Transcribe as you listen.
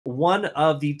one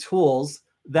of the tools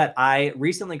that I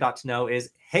recently got to know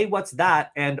is, hey, what's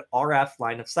that? And RF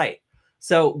line of sight.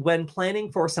 So when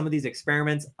planning for some of these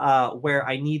experiments where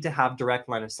I need to have direct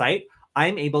line of sight,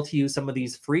 I'm able to use some of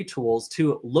these free tools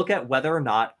to look at whether or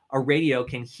not a radio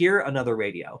can hear another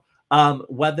radio,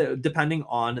 whether depending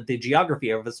on the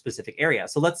geography of a specific area.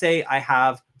 So let's say I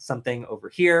have something over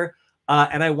here,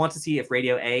 and I want to see if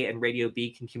radio A and radio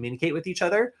B can communicate with each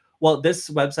other. Well, this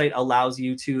website allows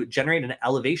you to generate an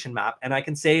elevation map, and I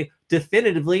can say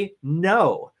definitively,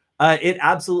 no, it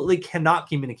absolutely cannot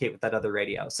communicate with that other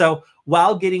radio. So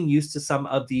while getting used to some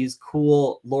of these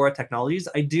cool LoRa technologies,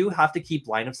 I do have to keep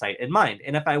line of sight in mind.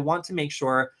 And if I want to make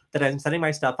sure that I'm setting my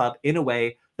stuff up in a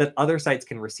way that other sites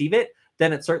can receive it,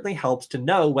 then it certainly helps to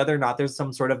know whether or not there's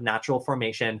some sort of natural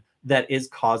formation that is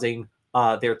causing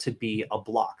there to be a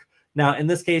block. Now, in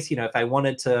this case, if I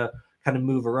wanted to kind of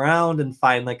move around and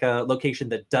find like a location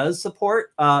that does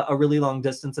support a really long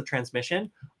distance of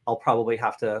transmission, I'll probably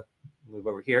have to move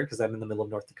over here because I'm in the middle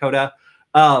of North Dakota.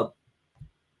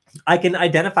 I can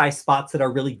identify spots that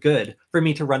are really good for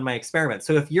me to run my experiment.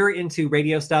 So if you're into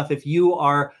radio stuff, if you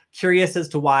are curious as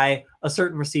to why a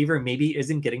certain receiver maybe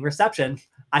isn't getting reception,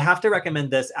 I have to recommend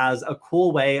this as a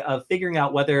cool way of figuring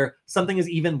out whether something is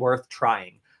even worth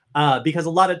trying. Because a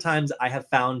lot of times I have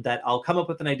found that I'll come up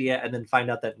with an idea and then find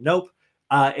out that nope,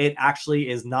 it actually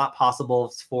is not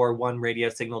possible for one radio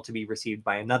signal to be received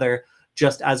by another,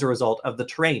 just as a result of the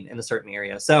terrain in a certain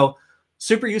area. So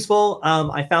super useful.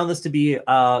 I found this to be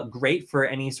great for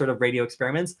any sort of radio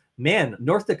experiments. Man,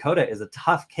 North Dakota is a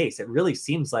tough case. It really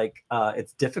seems like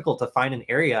it's difficult to find an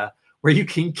area where you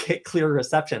can get clear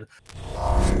reception.